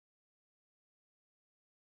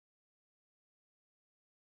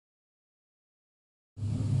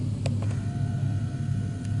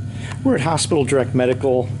We're at Hospital Direct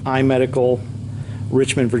Medical, iMedical,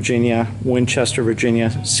 Richmond, Virginia, Winchester,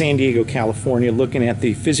 Virginia, San Diego, California, looking at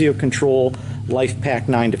the Physio-Control LIFEPAK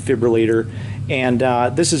 9 defibrillator. And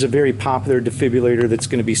this is a very popular defibrillator that's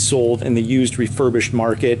going to be sold in the used refurbished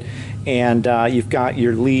market. And you've got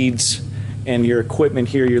your leads and your equipment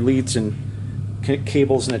here, your leads and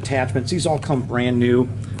cables and attachments. These all come brand new.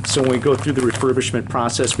 So when we go through the refurbishment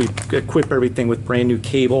process, we equip everything with brand new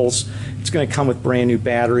cables. It's going to come with brand new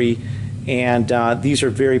battery. And these are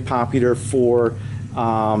very popular for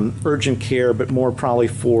urgent care, but more probably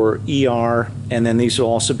for ER. And then these will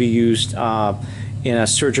also be used in a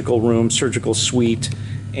surgical room, surgical suite.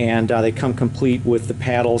 And they come complete with the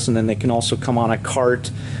paddles, and then they can also come on a cart.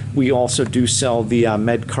 We also do sell the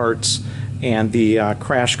med carts and the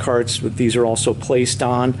crash carts. These are also placed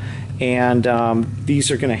on. And these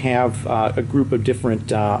are going to have a group of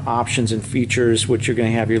different options and features, which you're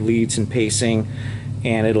going to have your leads and pacing,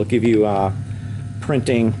 and it'll give you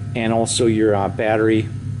printing and also your battery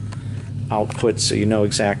output, so you know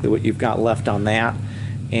exactly what you've got left on that.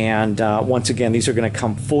 And once again, these are going to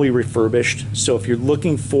come fully refurbished. So if you're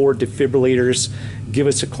looking for defibrillators, give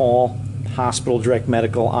us a call. Hospital Direct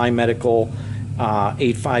Medical, iMedical,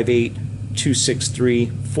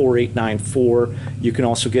 858-263-4894. You can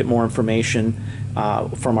also get more information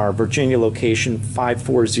from our Virginia location,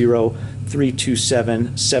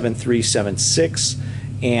 540-327-7376,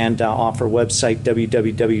 and off our website,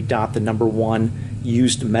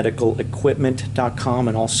 www.usedmedicalequipment.com,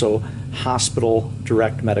 and also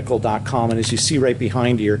hospitaldirectmedical.com. And as you see right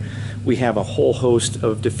behind here, we have a whole host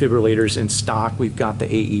of defibrillators in stock. We've got the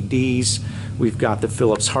AEDs, we've got the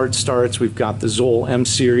Philips Heart Starts, we've got the Zoll M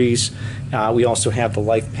Series, we also have the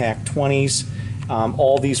LIFEPAK 20s.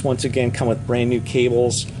 All these, once again, come with brand new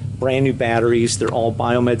cables, brand new batteries. They're all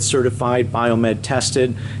biomed certified, biomed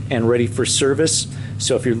tested, and ready for service.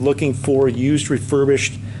 So if you're looking for used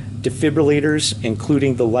refurbished defibrillators,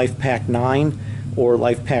 including the LIFEPAK 9 or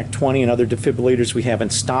LIFEPAK 20 and other defibrillators we have in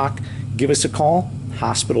stock, give us a call.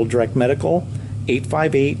 Hospital Direct Medical,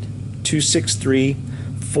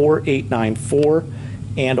 858-263-4894,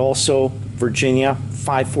 and also Virginia,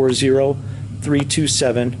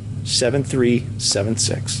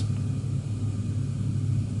 540-327-7376.